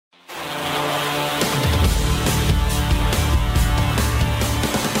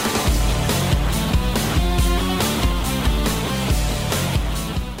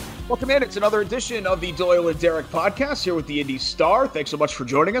welcome in. It's another edition of the Doyel and Derek podcast here with the Indy Star. Thanks so much for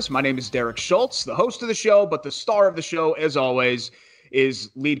joining us. My name is Derek Schultz, the host of the show, but the star of the show, as always, is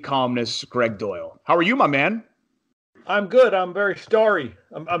lead columnist Gregg Doyel. How are you, my man? I'm good. I'm very starry.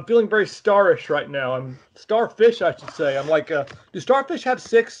 I'm feeling very starish right now. I'm starfish, I should say. I'm like, do starfish have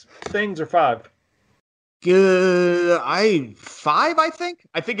 6 things or 5? Five, I think.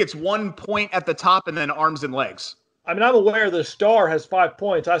 I think it's 1 point at the top and then arms and legs. I mean, I'm aware that a star has 5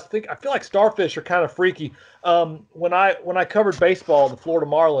 points. I feel like starfish are kind of freaky. When I covered baseball, the Florida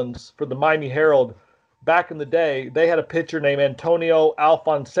Marlins for the Miami Herald back in the day, they had a pitcher named Antonio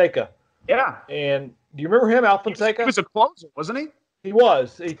Alfonseca. Yeah. And do you remember him, Alfonseca? He was a closer, wasn't he? He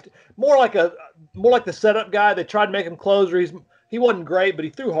was. More like the setup guy. They tried to make him closer. He wasn't great, but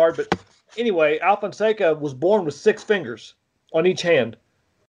he threw hard. But anyway, Alfonseca was born with 6 fingers on each hand.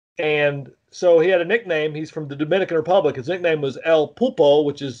 And so he had a nickname. He's from the Dominican Republic. His nickname was El Pulpo,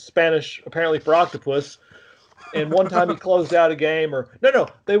 which is Spanish apparently for octopus. And one time he closed out a game,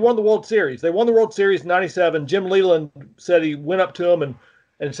 they won the World Series. They won the World Series in '97. Jim Leland said he went up to him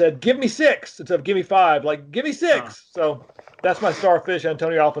and said, "Give me 6," instead of "give me 5." Like, "Give me 6." So that's my starfish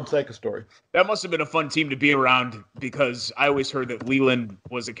Antonio Alfonseca story. That must have been a fun team to be around, because I always heard that Leland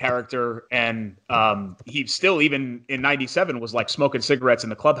was a character, and he still, even in '97, was like smoking cigarettes in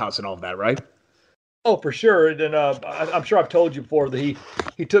the clubhouse and all of that, right? Oh, for sure. And I'm sure I've told you before that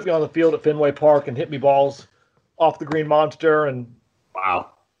he took me on the field at Fenway Park and hit me balls off the Green Monster. And wow.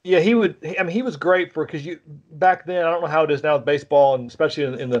 Yeah, he was great because back then, I don't know how it is now with baseball, and especially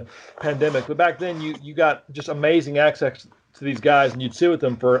in the pandemic, but back then you got just amazing access to these guys, and you'd sit with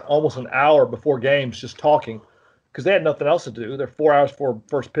them for almost an hour before games just talking, because they had nothing else to do. They're 4 hours before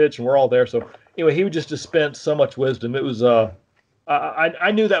first pitch, and we're all there. So anyway, he would just dispense so much wisdom. It was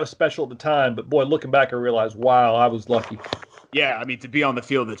I knew that was special at the time, but boy, looking back, I realized, wow, I was lucky. Yeah, I mean, to be on the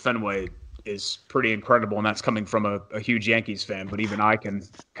field at Fenway is pretty incredible, and that's coming from a huge Yankees fan, but even I can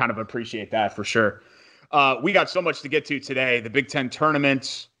kind of appreciate that for sure. We got so much to get to today. The Big Ten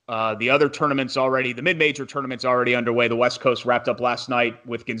tournament, the other tournaments already, the mid-major tournaments already underway. The West Coast wrapped up last night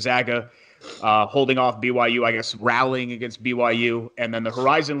with Gonzaga holding off BYU, I guess, rallying against BYU, and then the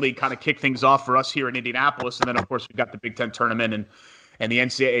Horizon League kind of kicked things off for us here in Indianapolis, and then, of course, we've got the Big Ten tournament and the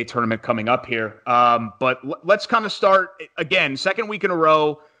NCAA tournament coming up here. But let's kind of start, again, second week in a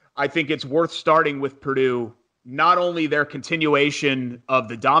row. I think it's worth starting with Purdue, not only their continuation of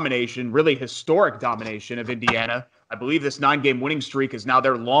the domination, really historic domination of Indiana. I believe this 9-game winning streak is now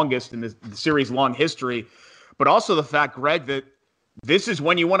their longest in the series' long history, but also the fact, Gregg, that this is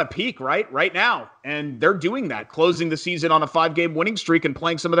when you want to peak, right now. And they're doing that, closing the season on a 5-game winning streak and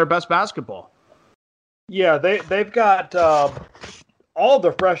playing some of their best basketball. Yeah, they've got all of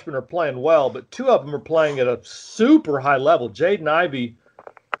their freshmen are playing well, but 2 of them are playing at a super high level. Jaden Ivey,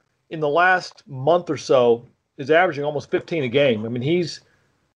 in the last month or so, is averaging almost 15 a game. I mean,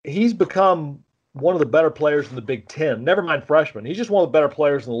 he's become one of the better players in the Big Ten. Never mind freshman. He's just one of the better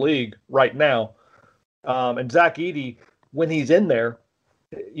players in the league right now. And Zach Edey, when he's in there,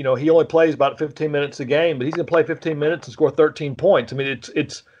 he only plays about 15 minutes a game, but he's going to play 15 minutes and score 13 points. I mean,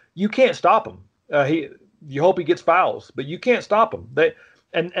 it's you can't stop him. You hope he gets fouls, but you can't stop him.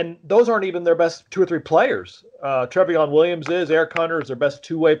 And those aren't even their best 2 or 3 players. Trevion Williams Eric Hunter is their best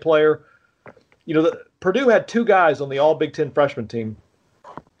 2-way player. Purdue had 2 guys on the all Big Ten freshman team.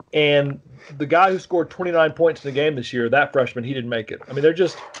 And the guy who scored 29 points in the game this year, that freshman, he didn't make it. I mean,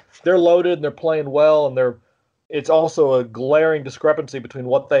 they're loaded and they're playing well, and it's also a glaring discrepancy between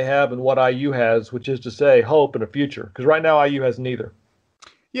what they have and what IU has, which is to say hope and a future. Because right now IU has neither.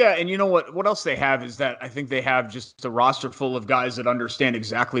 Yeah, and you know what else they have is that I think they have just a roster full of guys that understand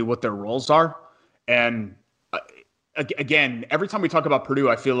exactly what their roles are. And again, every time we talk about Purdue,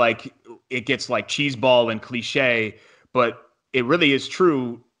 I feel like it gets like cheeseball and cliche, but it really is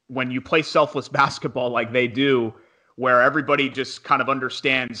true when you play selfless basketball like they do, where everybody just kind of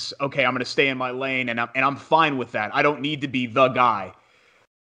understands, okay, I'm going to stay in my lane, and I'm fine with that. I don't need to be the guy.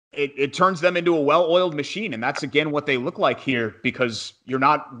 It turns them into a well-oiled machine, and that's, again, what they look like here, because you're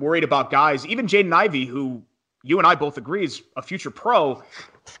not worried about guys. Even Jaden Ivey, who you and I both agree is a future pro,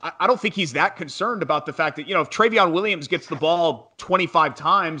 I don't think he's that concerned about the fact that, if Trevion Williams gets the ball 25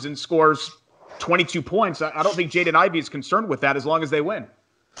 times and scores 22 points, I don't think Jaden Ivey is concerned with that as long as they win.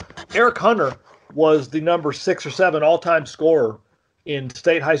 Eric Hunter was the number 6 or 7 all-time scorer in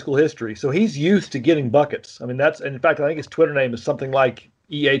state high school history, so he's used to getting buckets. I mean, in fact, I think his Twitter name is something like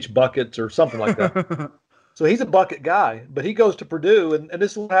EH Buckets or something like that. So he's a bucket guy, but he goes to Purdue, and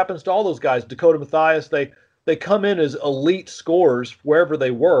this is what happens to all those guys. Dakota Mathias, they come in as elite scorers wherever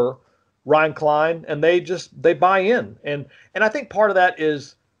they were, Ryan Klein, and they buy in. And I think part of that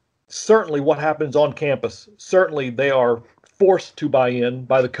is certainly what happens on campus. Certainly they are forced to buy in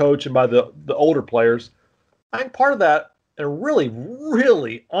by the coach and by the older players. I think part of that, and a really,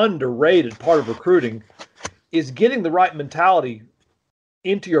 really underrated part of recruiting, is getting the right mentality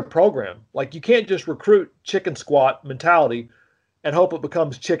into your program. Like, you can't just recruit chicken squat mentality and hope it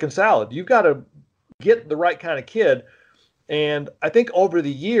becomes chicken salad. You've got to get the right kind of kid. And I think over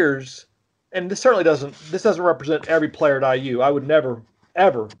the years, and this doesn't represent every player at IU. I would never,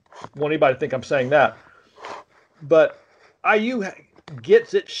 ever want anybody to think I'm saying that. But IU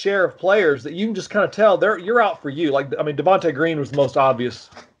gets its share of players that you can just kind of tell you're out for you. Like, I mean, Devontae Green was the most obvious,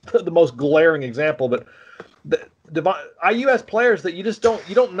 the most glaring example. But IU has players that you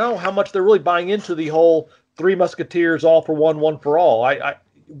don't know how much they're really buying into the whole Three Musketeers, all for one for all. I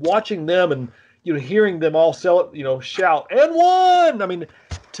watching them and hearing them all shout and one. I mean,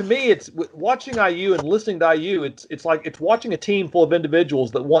 to me, it's watching IU and listening to IU. It's like it's watching a team full of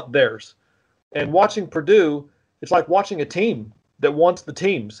individuals that want theirs, and watching Purdue, it's like watching a team that wants the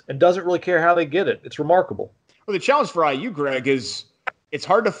teams and doesn't really care how they get it. It's remarkable. Well, the challenge for IU, Gregg, is it's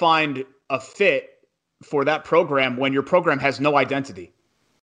hard to find a fit for that program when your program has no identity.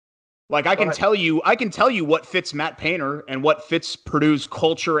 Like, I can tell you what fits Matt Painter and what fits Purdue's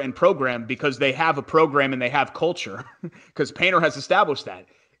culture and program because they have a program and they have culture because Painter has established that.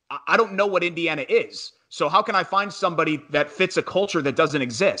 I don't know what Indiana is. So how can I find somebody that fits a culture that doesn't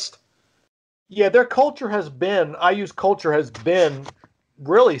exist? Yeah, their culture has been, IU's culture has been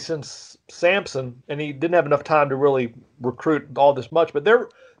really since Sampson, and he didn't have enough time to really recruit all this much, but their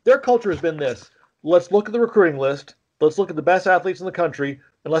culture has been this. Let's look at the recruiting list. Let's look at the best athletes in the country,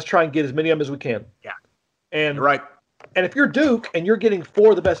 and let's try and get as many of them as we can. Yeah. And you're right. And if you're Duke and you're getting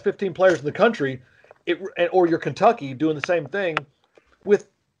 4 of the best 15 players in the country, or you're Kentucky doing the same thing, with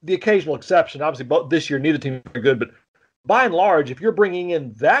the occasional exception, obviously both this year neither team are good, but by and large, if you're bringing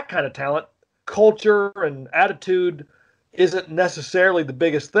in that kind of talent, culture and attitude isn't necessarily the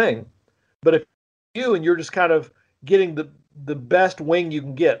biggest thing. But if you're just kind of getting the best wing you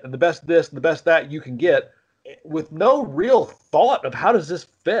can get and the best this and the best that you can get with no real thought of how does this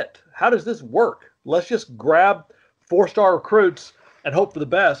fit? How does this work? Let's just grab 4-star recruits and hope for the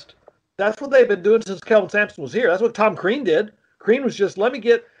best. That's what they've been doing since Kelvin Sampson was here. That's what Tom Crean did. Crean was just, let me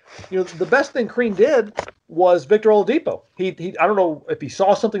get, the best thing Crean did was Victor Oladipo. He I don't know if he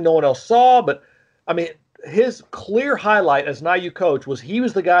saw something no one else saw, but I mean, his clear highlight as an IU coach was he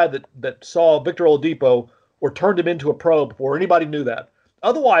was the guy that saw Victor Oladipo or turned him into a pro before anybody knew that.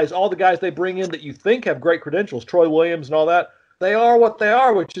 Otherwise, all the guys they bring in that you think have great credentials, Troy Williams and all that, they are what they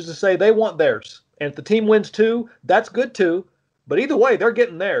are, which is to say they want theirs. And if the team wins 2, that's good too. But either way, they're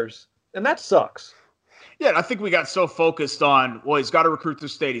getting theirs. And that sucks. Yeah, I think we got so focused on, well, he's got to recruit the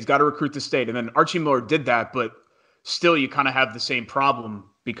state. He's got to recruit the state. And then Archie Miller did that, but still you kind of have the same problem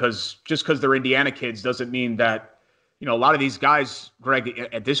because just because they're Indiana kids doesn't mean that, a lot of these guys, Gregg,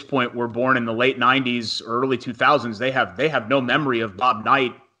 at this point were born in the late 90s or early 2000s. They have no memory of Bob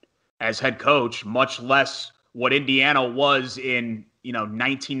Knight as head coach, much less what Indiana was in,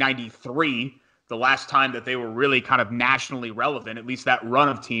 1993, the last time that they were really kind of nationally relevant, at least that run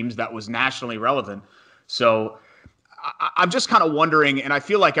of teams that was nationally relevant. So I'm just kind of wondering, and I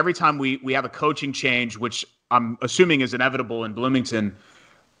feel like every time we have a coaching change, which I'm assuming is inevitable in Bloomington,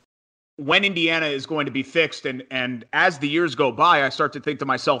 when Indiana is going to be fixed. And as the years go by, I start to think to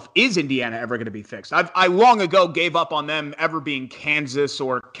myself, is Indiana ever going to be fixed? I long ago gave up on them ever being Kansas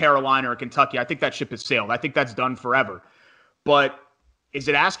or Carolina or Kentucky. I think that ship has sailed. I think that's done forever. But is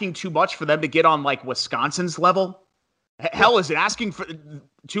it asking too much for them to get on like Wisconsin's level? Hell, is it asking for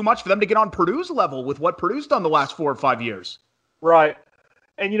too much for them to get on Purdue's level with what Purdue's done the last 4 or 5 years? Right.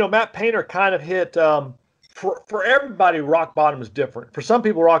 And, Matt Painter kind of hit for everybody, rock bottom is different. For some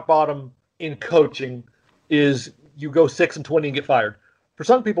people, rock bottom in coaching is you go 6-20 and get fired. For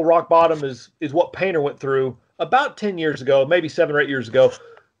some people, rock bottom is what Painter went through about 10 years ago, maybe 7 or 8 years ago,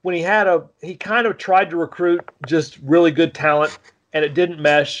 when he kind of tried to recruit just really good talent, and it didn't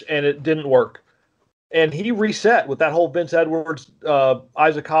mesh, and it didn't work. And he reset with that whole Vince Edwards,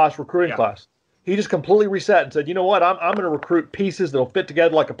 Isaac Haas recruiting class. He just completely reset and said, you know what, I'm going to recruit pieces that'll fit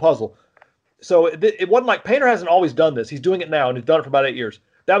together like a puzzle. So it wasn't like Painter hasn't always done this. He's doing it now, and he's done it for about 8 years.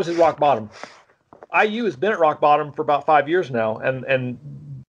 That was his rock bottom. IU has been at rock bottom for about 5 years now,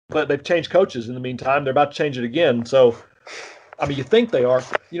 but they've changed coaches in the meantime. They're about to change it again. So, I mean, you think they are.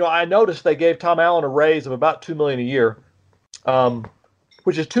 I noticed they gave Tom Allen a raise of about $2 million a year,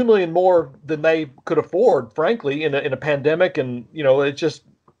 which is $2 million more than they could afford, frankly, in a pandemic. And it's just,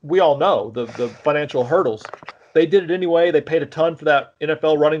 we all know the financial hurdles. They did it anyway. They paid a ton for that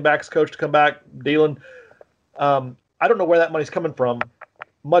NFL running backs coach to come back, Dylan. I don't know where that money's coming from,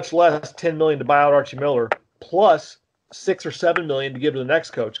 much less $10 million to buy out Archie Miller, plus $6 or $7 million to give to the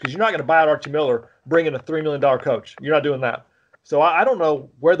next coach, because you're not going to buy out Archie Miller, bring in a $3 million coach. You're not doing that. So I don't know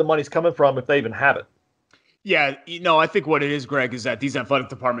where the money's coming from, if they even have it. Yeah, I think what it is, Greg, is that these athletic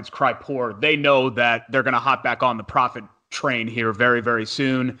departments cry poor. They know that they're going to hop back on the profit train here very, very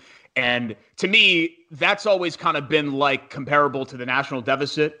soon. And to me, that's always kind of been like comparable to the national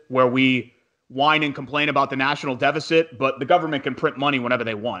deficit, where we whine and complain about the national deficit, but the government can print money whenever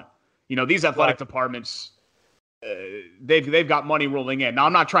they want. These athletic departments, they've got money rolling in. Now,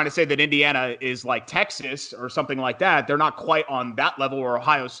 I'm not trying to say that Indiana is like Texas or something like that. They're not quite on that level, or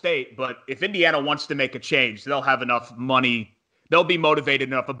Ohio State. But if Indiana wants to make a change, they'll have enough money. They'll be motivated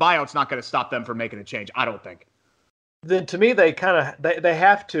enough. A buyout's not going to stop them from making a change, I don't think. Then to me, they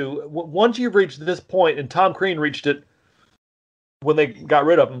have to. Once you've reached this point, and Tom Crean reached it when they got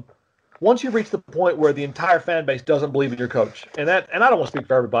rid of him. Once you reach the point where the entire fan base doesn't believe in your coach, and I don't want to speak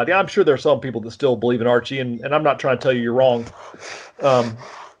for everybody. I'm sure there are some people that still believe in Archie, and I'm not trying to tell you you're wrong.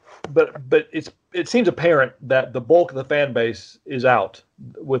 But it seems apparent that the bulk of the fan base is out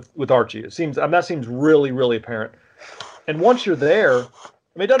with Archie. That seems really, really apparent. And once you're there,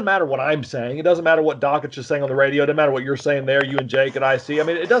 it doesn't matter what I'm saying. It doesn't matter what Dockich is saying on the radio. It doesn't matter what you're saying there, you and Jake at IC.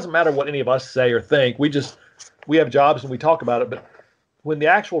 It doesn't matter what any of us say or think. We have jobs and we talk about it. But when the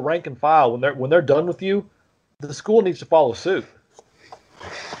actual rank and file, when they're done with you, the school needs to follow suit.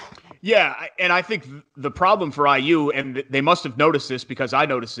 Yeah, and I think the problem for IU, and they must have noticed this because I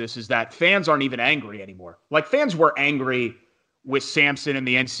noticed this, is that fans aren't even angry anymore. Like, fans were angry with Sampson and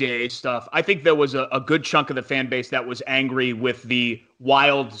the NCAA stuff. I think there was a good chunk of the fan base that was angry with the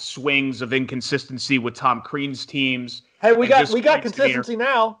wild swings of inconsistency with Tom Crean's teams. Hey, we got consistency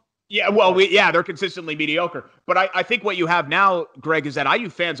now. Yeah, well, they're consistently mediocre. But I think what you have now, Greg, is that IU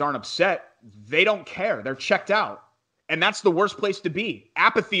fans aren't upset. They don't care. They're checked out. And that's the worst place to be.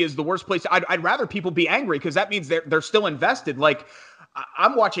 Apathy is the worst place. I'd rather people be angry, because that means they're still invested. Like,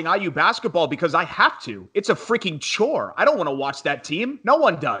 I'm watching IU basketball because I have to. It's a freaking chore. I don't want to watch that team. No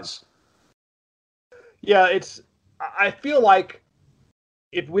one does. Yeah, I feel like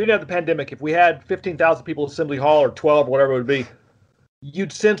if we didn't have the pandemic, if we had 15,000 people at Assembly Hall, or 12, or whatever it would be,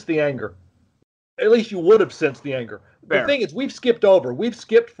 you'd sense the anger. At least you would have sensed the anger. Fair. The thing is, we've skipped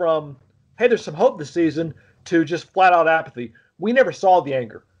from, hey, there's some hope this season, to just flat out apathy. We never saw the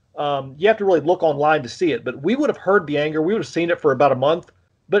anger. You have to really look online to see it, but we would have heard the anger. We would have seen it for about a month.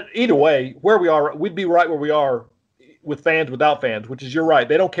 But either way, where we are, we'd be right where we are with fans, without fans, which is, you're right.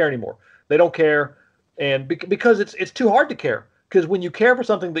 They don't care anymore. They don't care. And because it's too hard to care, because when you care for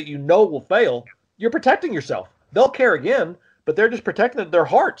something that you know will fail, you're protecting yourself. They'll care again, but they're just protecting their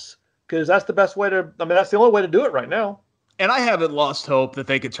hearts, because that's the best way to, that's the only way to do it right now. And I haven't lost hope that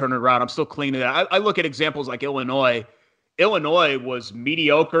they could turn it around. I'm still clinging to that. I look at examples like Illinois. Illinois was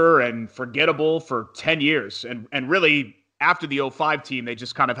mediocre and forgettable for 10 years. And really, after the 05 team, they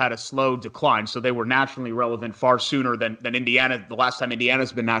just kind of had a slow decline. So they were nationally relevant far sooner than Indiana, the last time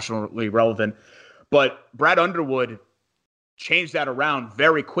Indiana's been nationally relevant. But Brad Underwood changed that around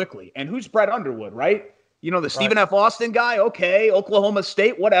very quickly. And who's Brad Underwood, right? The Stephen F. Austin guy, okay, Oklahoma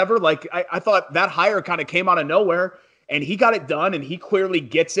State, whatever. Like, I thought that hire kind of came out of nowhere. And he got it done, and he clearly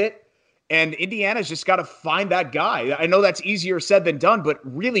gets it. And Indiana's just got to find that guy. I know that's easier said than done, but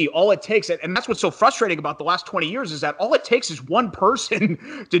really all it takes, and that's what's so frustrating about the last 20 years, is that all it takes is one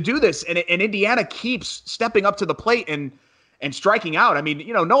person to do this. And Indiana keeps stepping up to the plate and striking out.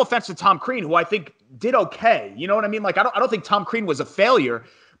 No offense to Tom Crean, who I think did okay. You know what I mean? Like, I don't think Tom Crean was a failure,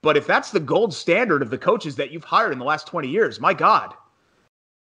 but if that's the gold standard of the coaches that you've hired in the last 20 years, my God.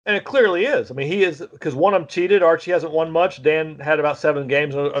 And it clearly is. He is, because one of them cheated. Archie hasn't won much. Dan had about 7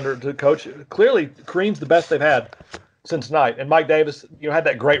 games under the coach. Clearly, Crean's the best they've had since Knight. And Mike Davis, had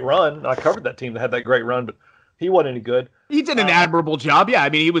that great run. I covered that team that had that great run, but he wasn't any good. He did an admirable job. Yeah,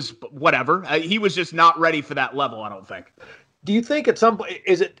 he was whatever. He was just not ready for that level, I don't think. Do you think at some point,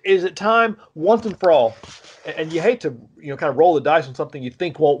 is it time, once and for all, and you hate to kind of roll the dice on something you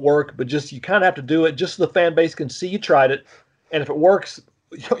think won't work, but just you kind of have to do it just so the fan base can see you tried it, and if it works,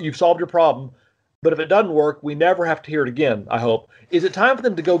 you've solved your problem. But if it doesn't work, we never have to hear it again, I hope. Is it time for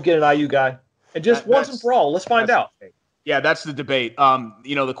them to go get an IU guy? And just once and for all, let's find out. Yeah, that's the debate.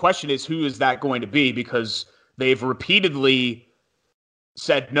 The question is, who is that going to be? Because they've repeatedly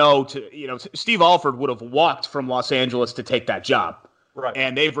said no to, Steve Alford would have walked from Los Angeles to take that job. Right.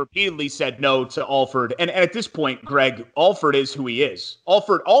 And they've repeatedly said no to Alford. And at this point, Greg, Alford is who he is.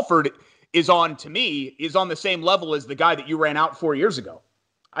 Alford is on the same level as the guy that you ran out 4 years ago.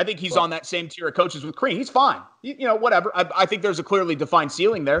 I think he's on that same tier of coaches with Crean. He's fine. Whatever. I think there's a clearly defined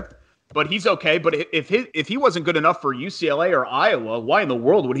ceiling there. but he's okay. But if he wasn't good enough for UCLA or Iowa, why in the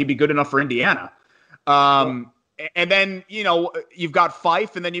world would he be good enough for Indiana? And then, you've got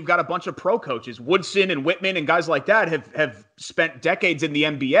Fife, and then you've got a bunch of pro coaches. Woodson and Whitman and guys like that have spent decades in the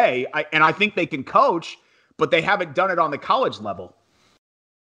NBA, and I think they can coach, but they haven't done it on the college level.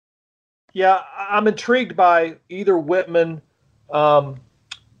 Yeah, I'm intrigued by either Whitman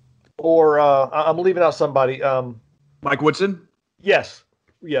or I'm leaving out somebody. Mike Woodson? Yes,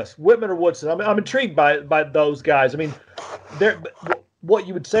 Whitman or Woodson. I'm intrigued by those guys. I mean, what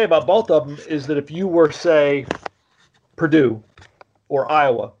you would say about both of them is that if you were, say, Purdue or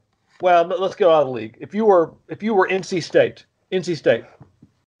Iowa, well, let's get out of the league. If you were NC State,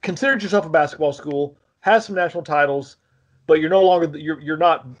 considered yourself a basketball school, has some national titles, but you're no longer you're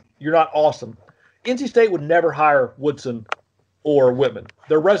not awesome. NC State would never hire Woodson or Whitman.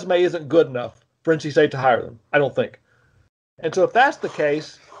 Their resume isn't good enough for NC State to hire them, I don't think. And so if that's the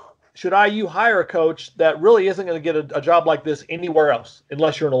case, should IU hire a coach that really isn't going to get a job like this anywhere else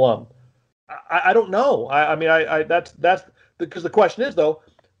unless you're an alum? I don't know. I mean, that's because the question is, though,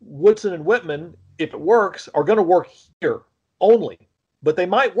 Woodson and Whitman, if it works, are going to work here only. But they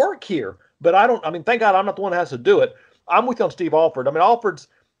might work here. But thank God I'm not the one that has to do it. I'm with you on Steve Alford. I mean, Alford's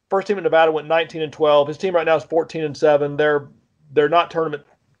first team in Nevada went 19-12. His team right now is 14-7. They're not tournament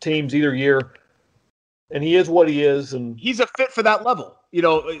teams either year. And he is what he is. And he's a fit for that level.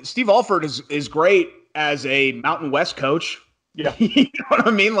 Steve Alford is great as a Mountain West coach. Yeah. You know what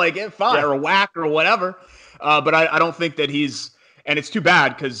I mean? Like, fine, or a WAC or whatever. But I don't think that he's – and it's too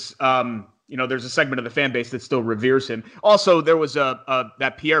bad because, there's a segment of the fan base that still reveres him. Also, there was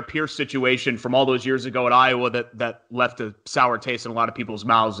that Pierre Pierce situation from all those years ago at Iowa that left a sour taste in a lot of people's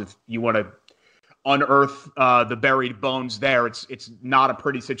mouths. If you want to unearth the buried bones there, it's not a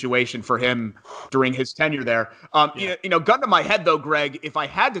pretty situation for him during his tenure there. Gun to my head, though, Greg, if I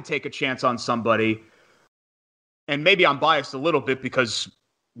had to take a chance on somebody – and maybe I'm biased a little bit because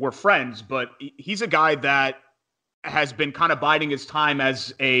we're friends, but he's a guy that has been kind of biding his time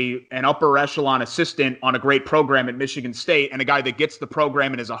as an upper echelon assistant on a great program at Michigan State, and a guy that gets the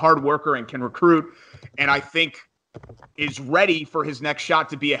program and is a hard worker and can recruit, and I think is ready for his next shot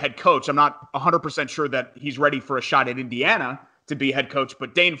to be a head coach. I'm not 100% sure that he's ready for a shot at Indiana to be head coach,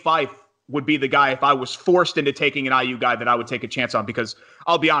 but Dane Fife would be the guy if I was forced into taking an IU guy that I would take a chance on, because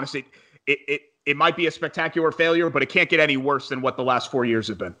I'll be honest, it might be a spectacular failure, but it can't get any worse than what the last 4 years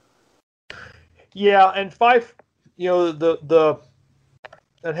have been. Yeah, and Fife, and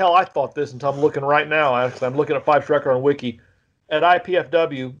hell, I thought this until I'm looking right now. Actually, I'm looking at Fife's record on Wiki. At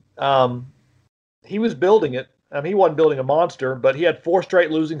IPFW, he was building it. I mean, he wasn't building a monster, but he had 4 straight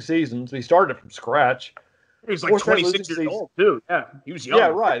losing seasons. He started it from scratch. He was like 26 years old, too. Yeah, he was young. Yeah,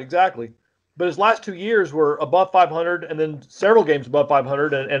 right, exactly. But his last 2 years were above 500, and then several games above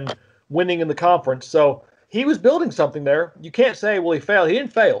 500, and winning in the conference. So he was building something there. You can't say, well, he failed. He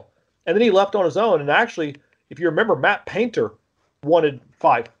didn't fail. And then he left on his own. And actually, if you remember, Matt Painter wanted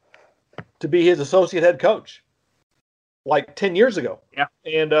Fife to be his associate head coach like 10 years ago. Yeah.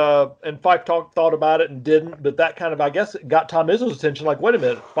 And Fife thought about it and didn't. But that kind of, I guess, got Tom Izzo's attention. Like, wait a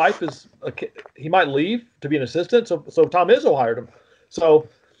minute, Fife he might leave to be an assistant. So Tom Izzo hired him. So,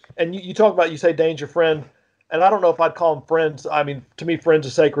 and you talk about, you say Dane's your friend. And I don't know if I'd call them friends. I mean, to me, friend's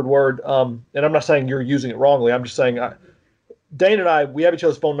a sacred word. And I'm not saying you're using it wrongly. I'm just saying Dane and I, we have each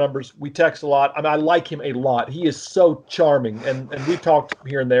other's phone numbers. We text a lot. I mean, I like him a lot. He is so charming. And we've talked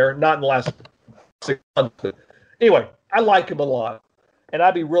here and there, not in the last 6 months. But anyway, I like him a lot. And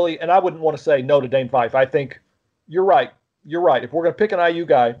I wouldn't want to say no to Dane Fife. I think you're right. You're right. If we're going to pick an IU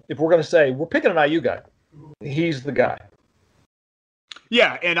guy, if we're going to say we're picking an IU guy, he's the guy.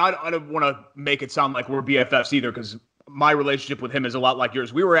 Yeah, and I don't want to make it sound like we're BFFs either, because my relationship with him is a lot like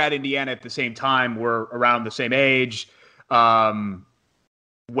yours. We were at Indiana at the same time. We're around the same age. When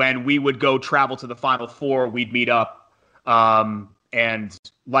we would go travel to the Final Four, we'd meet up. And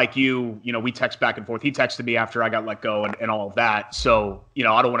like you, we text back and forth. He texted me after I got let go and all of that. So, I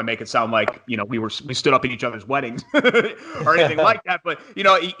don't want to make it sound like, we stood up at each other's weddings or anything like that. But,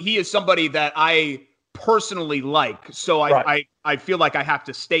 he is somebody that I personally like. So I feel like I have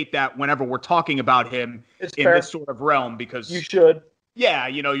to state that whenever we're talking about him this sort of realm, because you should. Yeah,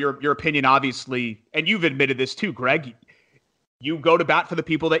 your opinion, obviously, and you've admitted this too, Greg. You go to bat for the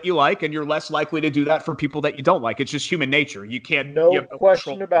people that you like, and you're less likely to do that for people that you don't like. It's just human nature. You can't. No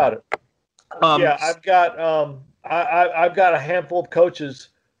question about it. I've got a handful of coaches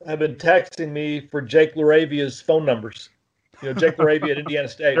have been texting me for Jake Laravia's phone numbers. Jake Laravia at Indiana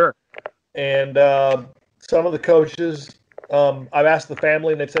State. Sure. And some of the coaches, I've asked the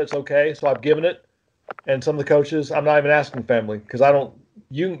family, and they've said it's okay, so I've given it. And some of the coaches, I'm not even asking family because I don't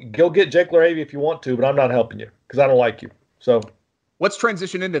you can go get Jake LaRavia if you want to, but I'm not helping you because I don't like you. So let's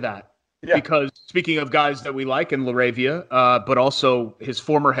transition into that. Yeah. Because speaking of guys that we like in LaRavia, but also his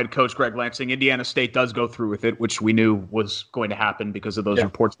former head coach, Gregg Lansing, Indiana State does go through with it, which we knew was going to happen because of those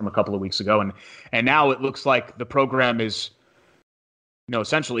reports from a couple of weeks ago. And now it looks like the program is,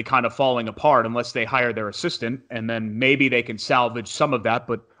 essentially kind of falling apart unless they hire their assistant, and then maybe they can salvage some of that.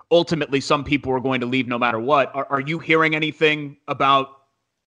 But ultimately, some people are going to leave no matter what. Are you hearing anything about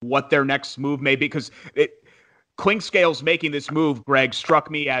what their next move may be? Because Clinkscales making this move, Gregg,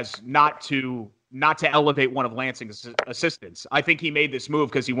 struck me as not to elevate one of Lansing's assistants. I think he made this move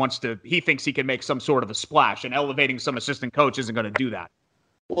because he thinks he can make some sort of a splash, and elevating some assistant coach isn't going to do that.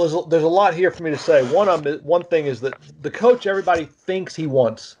 Well, there's a lot here for me to say. One thing is that the coach everybody thinks he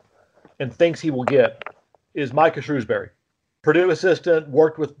wants and thinks he will get is Micah Shrewsbury. Purdue assistant,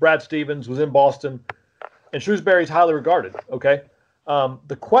 worked with Brad Stevens, was in Boston, and Shrewsbury's highly regarded, okay?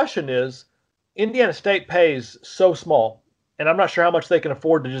 The question is, Indiana State pays so small, and I'm not sure how much they can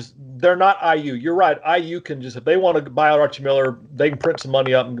afford to they're not IU. You're right. IU can if they want to buy out Archie Miller, they can print some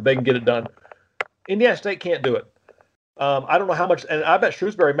money up and they can get it done. Indiana State can't do it. I don't know how much, and I bet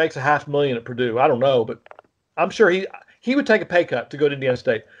Shrewsbury makes $500,000 at Purdue. I don't know, but I'm sure he would take a pay cut to go to Indiana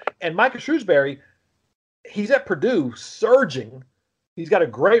State. And Micah Shrewsbury, he's at Purdue surging. He's got a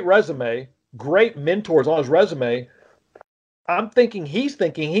great resume, great mentors on his resume. I'm thinking he's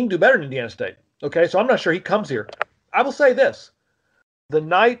thinking he can do better than Indiana State. Okay, so I'm not sure he comes here. I will say this. The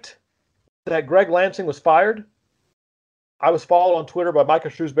night that Gregg Lansing was fired, I was followed on Twitter by Micah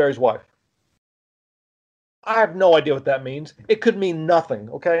Shrewsbury's wife. I have no idea what that means. It could mean nothing,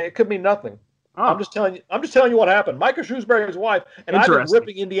 okay? It could mean nothing. Oh. I'm just telling you what happened. Micah Shrewsbury's wife, and I've been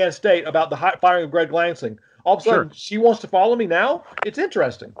ripping Indiana State about the firing of Gregg Lansing. All of a sudden, she wants to follow me now? It's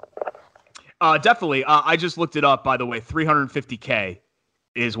interesting. Definitely. I just looked it up, by the way. $350K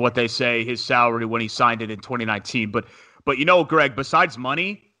is what they say his salary when he signed it in 2019. But Gregg, besides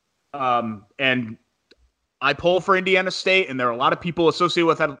money, and I pull for Indiana State, and there are a lot of people associated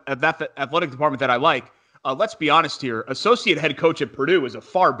with that athletic department that I like. Let's be honest here. Associate head coach at Purdue is a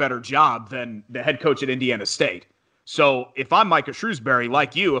far better job than the head coach at Indiana State. So if I'm Micah Shrewsbury,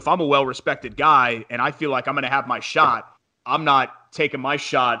 like you, if I'm a well-respected guy and I feel like I'm going to have my shot, I'm not taking my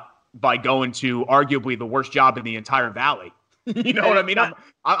shot by going to arguably the worst job in the entire valley. You know what I mean?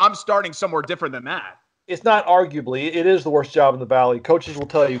 I'm starting somewhere different than that. It's not arguably. It is the worst job in the valley. Coaches will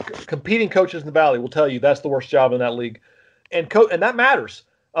tell you, competing coaches in the valley will tell you that's the worst job in that league. And that matters.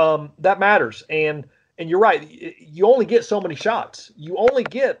 That matters. And you're right. You only get so many shots. You only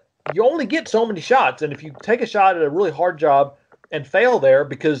get so many shots. And if you take a shot at a really hard job and fail there,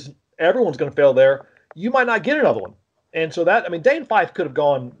 because everyone's going to fail there, you might not get another one. And so Dane Fife could have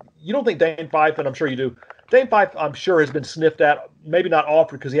gone. You don't think Dane Fife, and I'm sure you do. Dane Fife, I'm sure, has been sniffed at, maybe not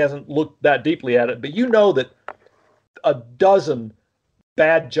offered because he hasn't looked that deeply at it. But you know that a dozen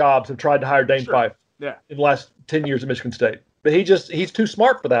bad jobs have tried to hire Dane Fife in the last 10 years at Michigan State. But he's too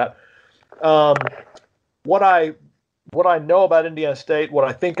smart for that. What I know about Indiana State, what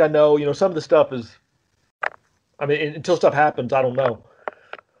I think I know, some of the stuff is, until stuff happens, I don't know.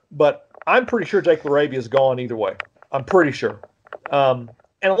 But I'm pretty sure Jake LaRavia is gone either way. I'm pretty sure.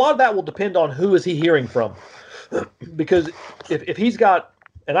 And a lot of that will depend on who is he hearing from. Because if he's got,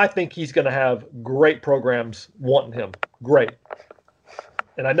 and I think he's going to have great programs wanting him. Great.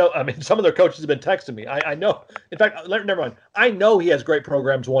 And I know, some of their coaches have been texting me. I know. In fact, never mind. I know he has great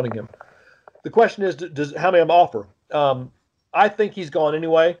programs wanting him. The question is, how many of them offer? I think he's gone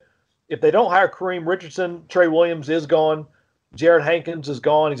anyway. If they don't hire Kareem Richardson, Trey Williams is gone. Jared Hankins is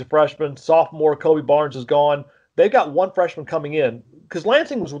gone. He's a freshman. Sophomore Kobe Barnes is gone. They've got one freshman coming in because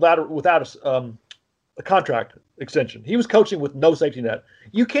Lansing was without a contract extension. He was coaching with no safety net.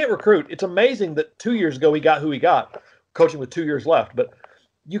 You can't recruit. It's amazing that 2 years ago he got who he got, coaching with 2 years left. But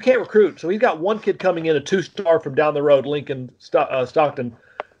you can't recruit. So he's got one kid coming in, a 2-star from down the road, Lincoln Stockton.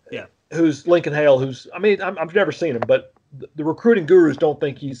 Yeah. Who's Lincoln Hale? I've never seen him, but the recruiting gurus don't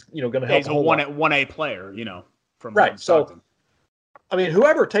think he's going to help. He's a 1A player, from right. Stockton. So,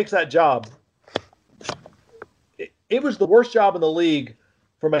 whoever takes that job, it was the worst job in the league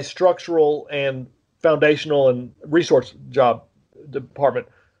from a structural and foundational and resource job department.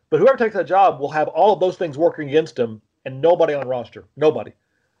 But whoever takes that job will have all of those things working against him and nobody on roster. Nobody.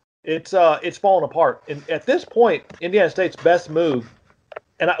 It's falling apart. And at this point, Indiana State's best move.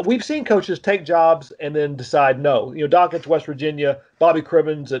 And we've seen coaches take jobs and then decide no. Doc at West Virginia, Bobby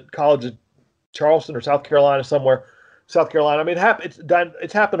Cribbins at College of Charleston or South Carolina somewhere. South Carolina.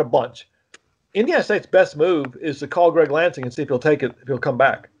 It's happened a bunch. Indiana State's best move is to call Gregg Lansing and see if he'll take it, if he'll come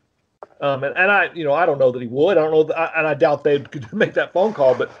back. And I, I don't know that he would. I don't know, and I doubt they could make that phone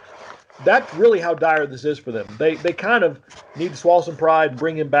call. But that's really how dire this is for them. They kind of need to swallow some pride and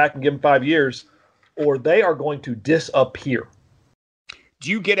bring him back and give him 5 years, or they are going to disappear. Do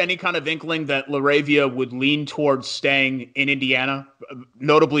you get any kind of inkling that LaRavia would lean towards staying in Indiana,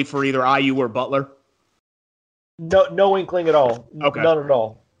 notably for either IU or Butler? No inkling at all. Okay. None at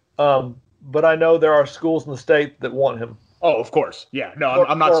all. But I know there are schools in the state that want him. Oh, of course. Yeah. No,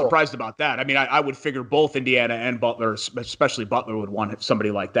 I'm not surprised about that. I mean, I would figure both Indiana and Butler, especially Butler, would want somebody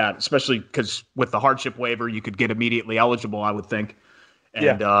like that, especially because with the hardship waiver, you could get immediately eligible, I would think,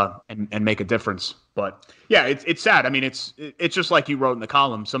 and make a difference. But yeah, it's sad. I mean, it's just like you wrote in the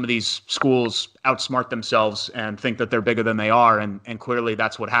column. Some of these schools outsmart themselves and think that they're bigger than they are, and clearly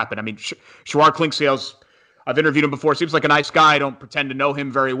that's what happened. I mean, Sherrard Clinksale's, I've interviewed him before. Seems like a nice guy. I don't pretend to know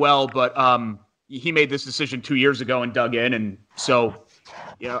him very well, but he made this decision 2 years ago and dug in. And so,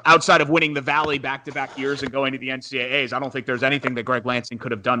 outside of winning the Valley back-to-back years and going to the NCAAs, I don't think there's anything that Greg Lansing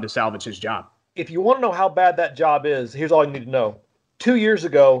could have done to salvage his job. If you want to know how bad that job is, here's all you need to know. 2 years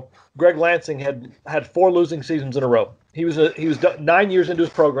ago, Greg Lansing had 4 losing seasons in a row. He was 9 years into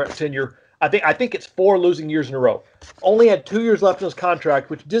his program tenure. I think it's 4 losing years in a row. Only had 2 years left in his contract,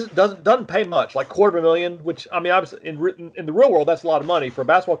 which doesn't pay much, like $250,000. Which, I mean, obviously in the real world, that's a lot of money for a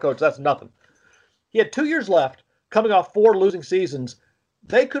basketball coach. That's nothing. He had 2 years left, coming off 4 losing seasons.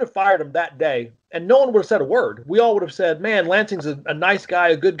 They could have fired him that day, and no one would have said a word. We all would have said, "Man, Lansing's a nice guy,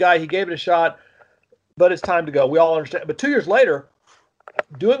 a good guy. He gave it a shot, but it's time to go." We all understand. But 2 years later,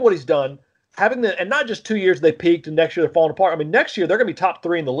 doing what he's done, and not just 2 years they peaked and next year they're falling apart. I mean, next year they're going to be top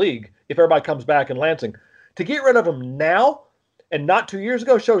 3 in the league if everybody comes back in Lansing. To get rid of him now and not 2 years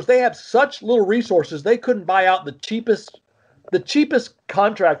ago shows they have such little resources they couldn't buy out the cheapest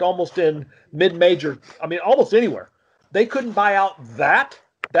contract almost in mid-major. I mean, almost anywhere. They couldn't buy out that.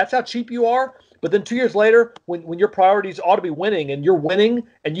 That's how cheap you are. But then 2 years later, when your priorities ought to be winning and you're winning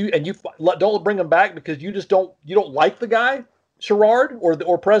and you don't bring him back because you don't like the guy, Sherrard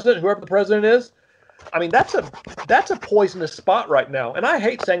or president, whoever the president is. I mean, that's a poisonous spot right now. And I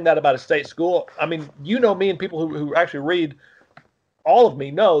hate saying that about a state school. I mean, me and people who actually read, all of me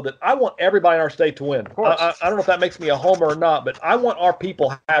know that I want everybody in our state to win. I don't know if that makes me a homer or not, but I want our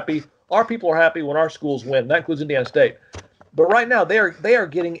people happy. Our people are happy when our schools win. That includes Indiana State. But right now, they are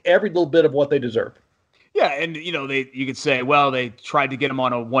getting every little bit of what they deserve. Yeah, and you could say, well, they tried to get him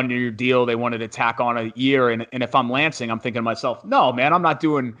on a 1-year deal. They wanted to tack on a year, and if I'm Lansing, I'm thinking to myself, no, man, I'm not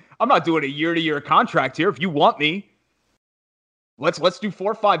doing a year-to-year contract here. If you want me, let's do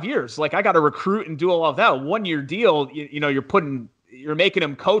 4 or 5 years. Like, I got to recruit and do all of that. A 1-year deal, you're making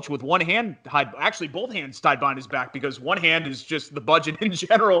him coach with one hand actually both hands tied behind his back, because one hand is just the budget in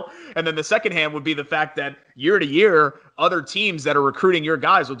general, and then the second hand would be the fact that year to year, other teams that are recruiting your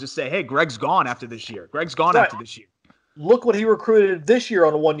guys will just say, hey, Gregg's gone after this year. After this year. Look what he recruited this year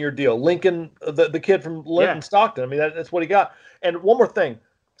on a 1-year deal. Lincoln, the kid from Lincoln Stockton. I mean, that's what he got. And one more thing.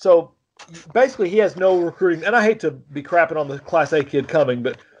 So basically he has no recruiting, and I hate to be crapping on the Class A kid coming,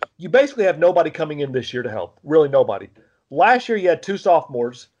 but you basically have nobody coming in this year to help. Really nobody. Last year you had 2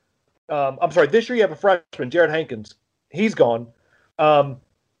 sophomores. This year you have a freshman, Jared Hankins. He's gone.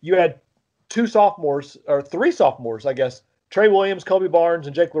 You had 2 sophomores, or 3 sophomores, I guess. Trey Williams, Kobe Barnes,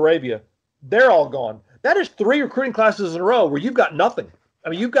 and Jake LaRavia. They're all gone. That is 3 recruiting classes in a row where you've got nothing. I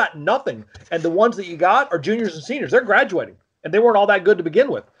mean, you've got nothing. And the ones that you got are juniors and seniors. They're graduating. And they weren't all that good to begin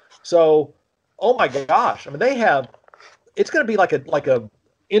with. So, oh my gosh. I mean, it's going to be like a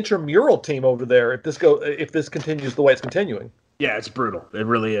intramural team over there if this continues the way it's continuing. Yeah, it's brutal. It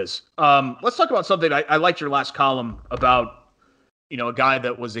really is. Let's talk about something. I liked your last column about, a guy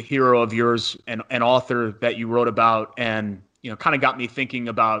that was a hero of yours and an author that you wrote about, and, kind of got me thinking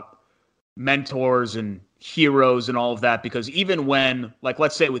about mentors and heroes and all of that, because even when, like,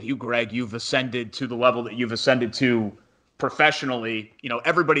 let's say with you, Gregg, you've ascended to the level that you've ascended to professionally,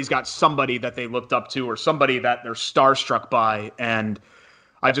 everybody's got somebody that they looked up to or somebody that they're starstruck by. And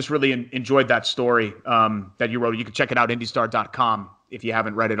I just really enjoyed that story that you wrote. You can check it out, indystar.com, if you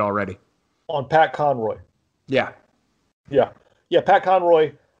haven't read it already. On Pat Conroy. Yeah. Pat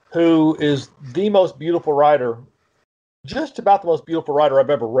Conroy, who is the most beautiful writer, just about the most beautiful writer I've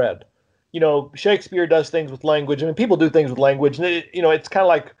ever read. Shakespeare does things with language. I mean, people do things with language, and it's kind of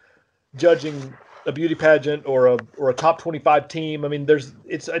like judging a beauty pageant or a top 25 team. I mean,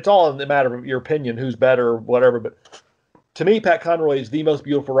 it's all a matter of your opinion, who's better or whatever. But to me, Pat Conroy is the most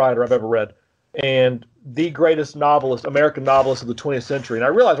beautiful writer I've ever read, and the greatest American novelist of the 20th century. And I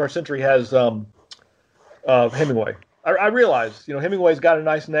realize our century has Hemingway. I realize, Hemingway's got a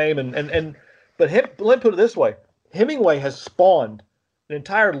nice name, but let me put it this way: Hemingway has spawned an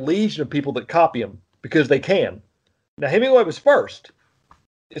entire legion of people that copy him because they can. Now, Hemingway was first.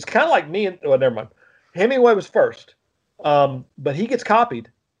 It's kind of like me. Well, never mind. Hemingway was first, but he gets copied,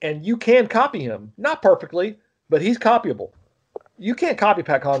 and you can copy him. Not perfectly, but he's copyable. You can't copy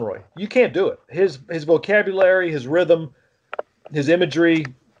Pat Conroy. You can't do it. His vocabulary, his rhythm, his imagery.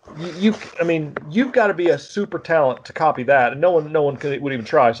 You've got to be a super talent to copy that, and no one would even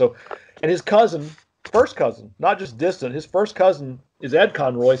try. So, and his first cousin, not just distant, his first cousin is Ed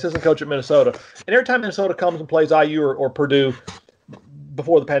Conroy, assistant coach at Minnesota. And every time Minnesota comes and plays IU or Purdue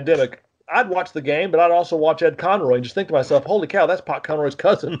before the pandemic, I'd watch the game, but I'd also watch Ed Conroy and just think to myself, holy cow, that's Pat Conroy's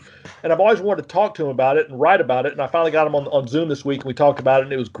cousin. And I've always wanted to talk to him about it and write about it. And I finally got him on Zoom this week, and we talked about it,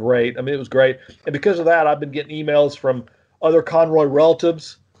 and it was great. It was great. And because of that, I've been getting emails from other Conroy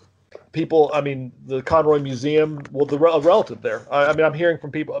relatives, people, the Conroy Museum, a relative there. I'm hearing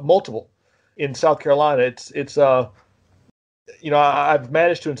from people, multiple, in South Carolina. I've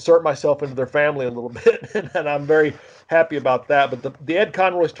managed to insert myself into their family a little bit, and I'm very happy about that. But the Ed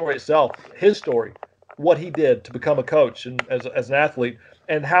Conroy story itself, his story, what he did to become a coach and as an athlete,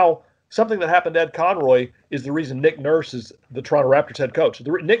 and how something that happened to Ed Conroy is the reason Nick Nurse is the Toronto Raptors head coach.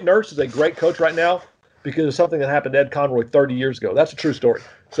 Nick Nurse is a great coach right now because of something that happened to Ed Conroy 30 years ago. That's a true story.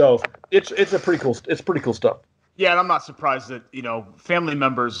 So it's pretty cool stuff. Yeah, and I'm not surprised that, family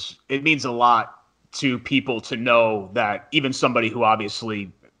members, it means a lot to people to know that even somebody who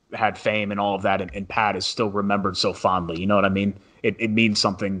obviously had fame and all of that and Pat is still remembered so fondly. You know what I mean? It means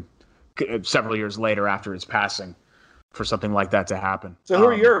something several years later after his passing for something like that to happen. So who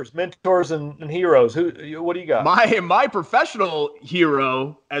are yours, mentors and heroes? What do you got? My professional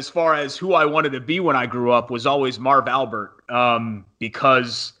hero, as far as who I wanted to be when I grew up, was always Marv Albert,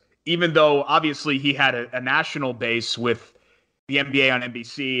 because even though obviously he had a national base with the NBA on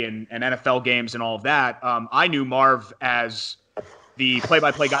NBC and NFL games and all of that, I knew Marv as the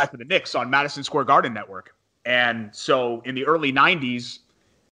play-by-play guy for the Knicks on Madison Square Garden Network. And so in the early 90s,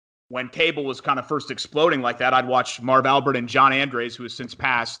 when cable was kind of first exploding like that, I'd watch Marv Albert and John Andres, who has since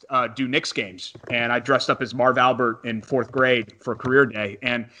passed, do Knicks games. And I dressed up as Marv Albert in 4th grade for career day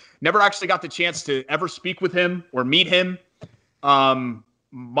and never actually got the chance to ever speak with him or meet him.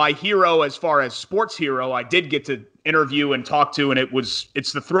 My hero, as far as sports hero, I did get to interview and talk to, and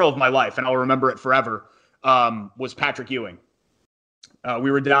it's the thrill of my life, and I'll remember it forever, was Patrick Ewing.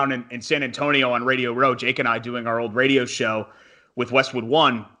 We were down in San Antonio on Radio Row, Jake and I, doing our old radio show with Westwood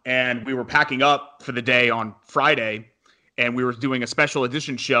One, and we were packing up for the day on Friday, and we were doing a special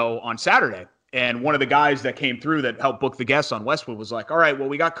edition show on Saturday. And one of the guys that came through that helped book the guests on Westwood was like, all right, well,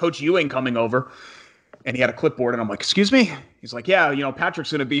 we got Coach Ewing coming over. And he had a clipboard, and I'm like, excuse me? He's like, yeah, Patrick's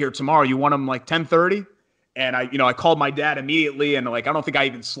going to be here tomorrow. You want him like 10:30? And I called my dad immediately, and I don't think I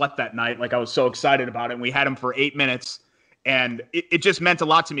even slept that night. I was so excited about it. And we had him for 8 minutes. And it just meant a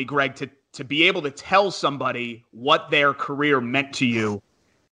lot to me, Greg, to be able to tell somebody what their career meant to you.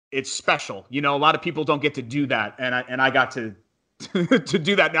 It's special. A lot of people don't get to do that. And I got to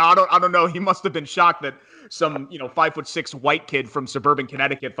do that. Now, I don't know. He must have been shocked that some, 5'6" white kid from suburban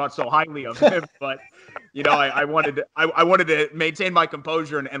Connecticut thought so highly of him. But, I wanted to maintain my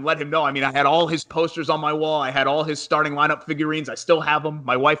composure and let him know. I had all his posters on my wall. I had all his starting lineup figurines. I still have them.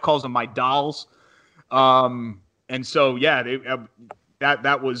 My wife calls them my dolls. And so, yeah,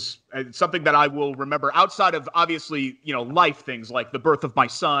 that was something that I will remember outside of obviously, life things like the birth of my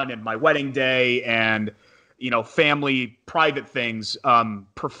son and my wedding day and, family, private things.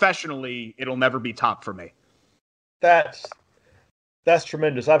 Professionally, it'll never be top for me. That's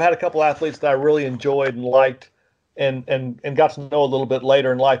tremendous. I've had a couple athletes that I really enjoyed and liked and got to know a little bit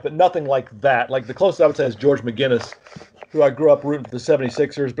later in life, but nothing like that. Like the closest I would say is George McGinnis, who I grew up rooting for the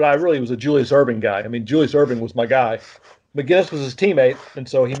 76ers, but I really was a Julius Erving guy. Julius Erving was my guy. McGinnis was his teammate, and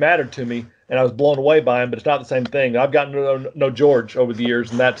so he mattered to me, and I was blown away by him, but it's not the same thing. I've gotten to know George over the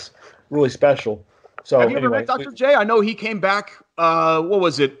years, and that's really special. So, have you ever met Dr. J? I know he came back,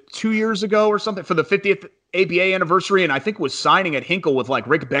 2 years ago or something for the 50th ABA anniversary, and I think was signing at Hinkle with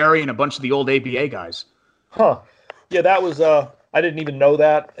Rick Barry and a bunch of the old ABA guys. Huh. Yeah, that was I didn't even know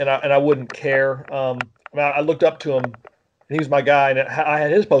that, and I wouldn't care. I looked up to him, and he was my guy, and I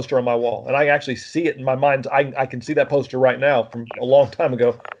had his poster on my wall, and I actually see it in my mind. I can see that poster right now from a long time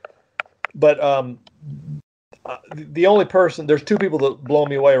ago. But the only person, there's two people that blow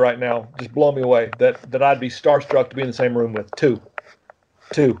me away right now, just blow me away, that I'd be starstruck to be in the same room with. Two.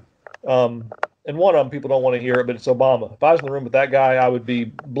 And one of them, people don't want to hear it, but it's Obama. If I was in the room with that guy, I would be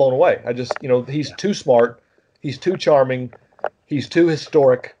blown away. I just, he's too smart. He's too charming. He's too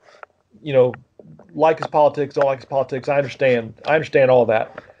historic. Like his politics, don't like his politics. I understand all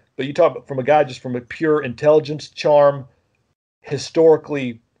that. But you talk from a guy just from a pure intelligence, charm,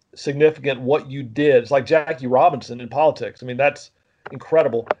 historically significant what you did. It's like Jackie Robinson in politics. I mean, that's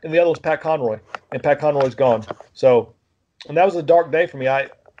incredible. And the other was Pat Conroy, and Pat Conroy's gone. So, and that was a dark day for me. I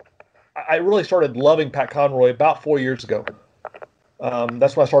really started loving Pat Conroy about 4 years ago.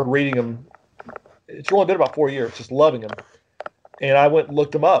 That's when I started reading him. It's only been about 4 years, just loving him. And I went and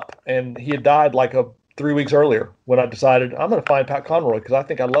looked him up, and he had died like 3 weeks earlier when I decided I'm going to find Pat Conroy because I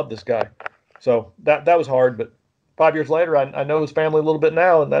think I love this guy. So that was hard, but 5 years later, I know his family a little bit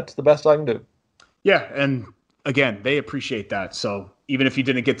now, and that's the best I can do. Yeah, and again, they appreciate that. So even if you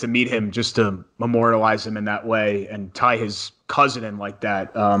didn't get to meet him, just to memorialize him in that way and tie his cousin in like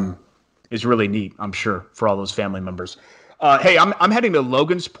that is really neat, I'm sure, for all those family members. Hey, I'm heading to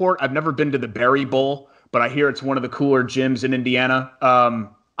Logansport. I've never been to the Berry Bowl, but I hear it's one of the cooler gyms in Indiana.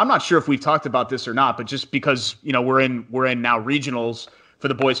 I'm not sure if we've talked about this or not, but just because we're in now regionals for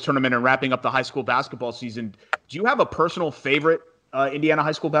the boys tournament and wrapping up the high school basketball season, do you have a personal favorite Indiana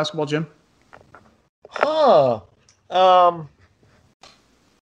high school basketball gym? Well,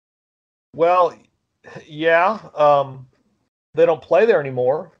 yeah. They don't play there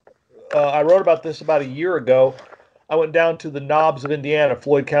anymore. I wrote about this about a year ago. I went down to the Knobs of Indiana,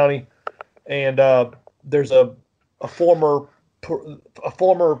 Floyd County, and there's a former I don't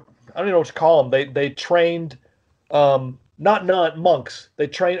even know what to call them. They trained not monks. They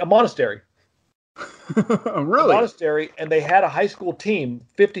trained a monastery. Really? A monastery, and they had a high school team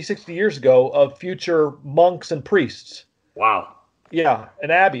 50, 60 years ago of future monks and priests. Wow. Yeah,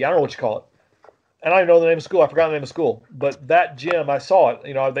 an abbey. I don't know what you call it. And I don't even know the name of school. I forgot the name of school. But that gym, I saw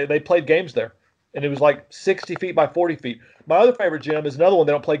it. They played games there. And it was like 60 feet by 40 feet. My other favorite gym is another one.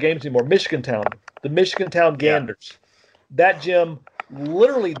 They don't play games anymore. Michigantown. The Michigantown Ganders. Yeah. That gym,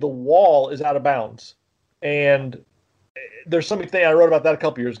 literally the wall is out of bounds. And there's something I wrote about that a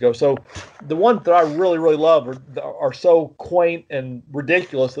couple years ago. So the ones that I really, really love are so quaint and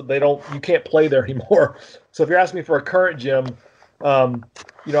ridiculous that you can't play there anymore. So if you're asking me for a current gym, I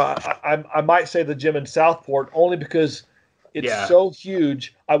might say the gym in Southport only because it's so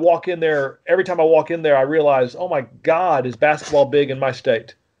huge. I walk in there, every time I walk in there, I realize, oh my God, is basketball big in my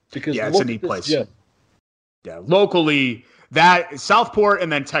state? Because it's a neat place. Gym. Yeah, locally, that Southport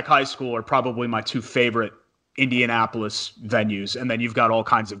and then Tech High School are probably my two favorite Indianapolis venues. And then you've got all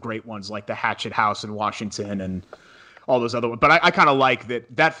kinds of great ones like the Hatchet House in Washington and all those other ones. But I kind of like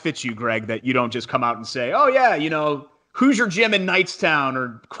that fits you, Greg, that you don't just come out and say, oh yeah, Hoosier Gym in Knightstown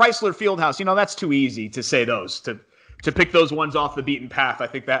or Chrysler Fieldhouse. That's too easy to say those, to pick those ones off the beaten path. I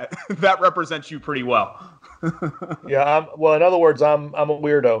think that represents you pretty well. Yeah. In other words, I'm a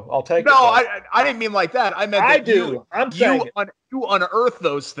weirdo. I'll take it. No, I didn't mean like that. I meant I do. I'm saying you unearth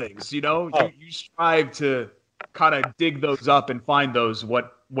those things, you strive to kind of dig those up and find those,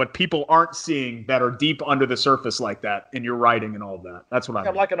 what people aren't seeing that are deep under the surface like that in your writing and all of that. That's what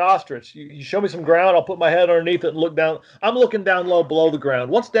I'm like an ostrich. You show me some ground, I'll put my head underneath it and look down. I'm looking down low below the ground.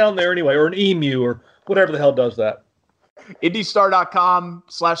 What's down there anyway? Or an emu or whatever the hell does that.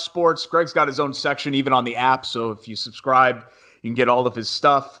 IndyStar.com/sports. Greg's got his own section even on the app. So if you subscribe, you can get all of his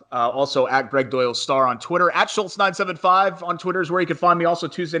stuff. Also at Gregg Doyel Star on Twitter. At Schultz975 on Twitter is where you can find me. Also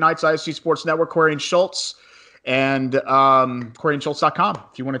Tuesday nights, ISC Sports Network, Corey and Schultz. And CoreyandSchultz.com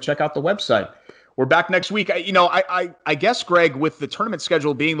if you want to check out the website. We're back next week. I guess, Greg, with the tournament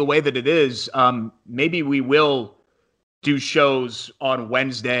schedule being the way that it is, maybe we will do shows on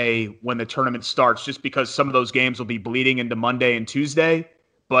Wednesday when the tournament starts, just because some of those games will be bleeding into Monday and Tuesday.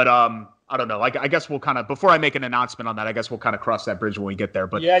 But I don't know. I guess we'll kind of, before I make an announcement on that, I guess we'll kind of cross that bridge when we get there.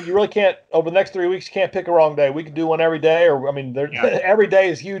 But yeah, you really can't, over the next 3 weeks, you can't pick a wrong day. We could do one every day, every day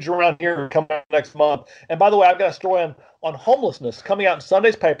is huge around here coming out next month. And by the way, I've got a story on homelessness coming out in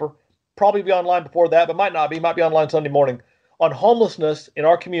Sunday's paper, probably be online before that, but might not be, might be online Sunday morning, on homelessness in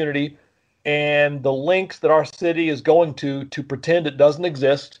our community and the links that our city is going to pretend it doesn't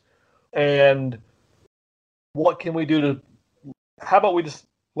exist. And what can we do how about we just,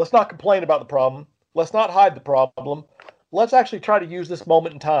 let's not complain about the problem. Let's not hide the problem. Let's actually try to use this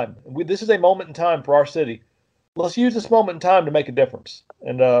moment in time. This is a moment in time for our city. Let's use this moment in time to make a difference.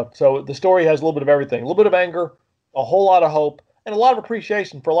 And so the story has a little bit of everything, a little bit of anger, a whole lot of hope, and a lot of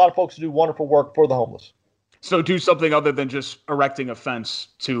appreciation for a lot of folks who do wonderful work for the homeless. So do something other than just erecting a fence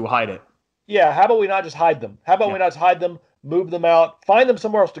to hide it. Yeah, how about we not just hide them? How about we not just hide them, move them out, find them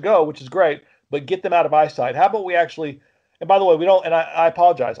somewhere else to go, which is great, but get them out of eyesight? How about we actually, and by the way, we don't, and I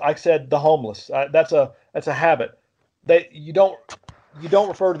apologize, I said the homeless. That's a habit. You don't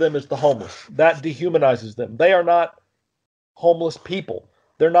refer to them as the homeless. That dehumanizes them. They are not homeless people.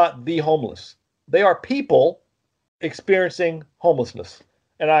 They're not the homeless. They are people experiencing homelessness.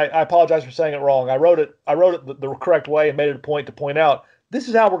 and I apologize for saying it wrong. I wrote it the correct way and made it a point to point out this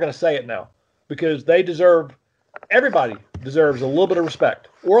is how we're going to say it now, because everybody deserves a little bit of respect,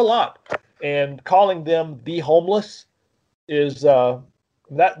 or a lot. And calling them the homeless is that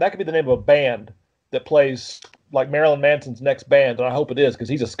could be the name of a band that plays like Marilyn Manson's next band, and I hope it is, because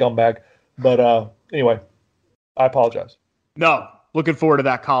he's a scumbag. But anyway, I apologize. No, looking forward to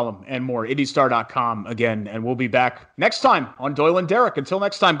that column and more. IndyStar.com again, and we'll be back next time on Doyel and Derek. Until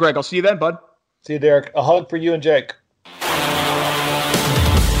next time, Gregg, I'll see you then, bud. See you, Derek. A hug for you and Jake.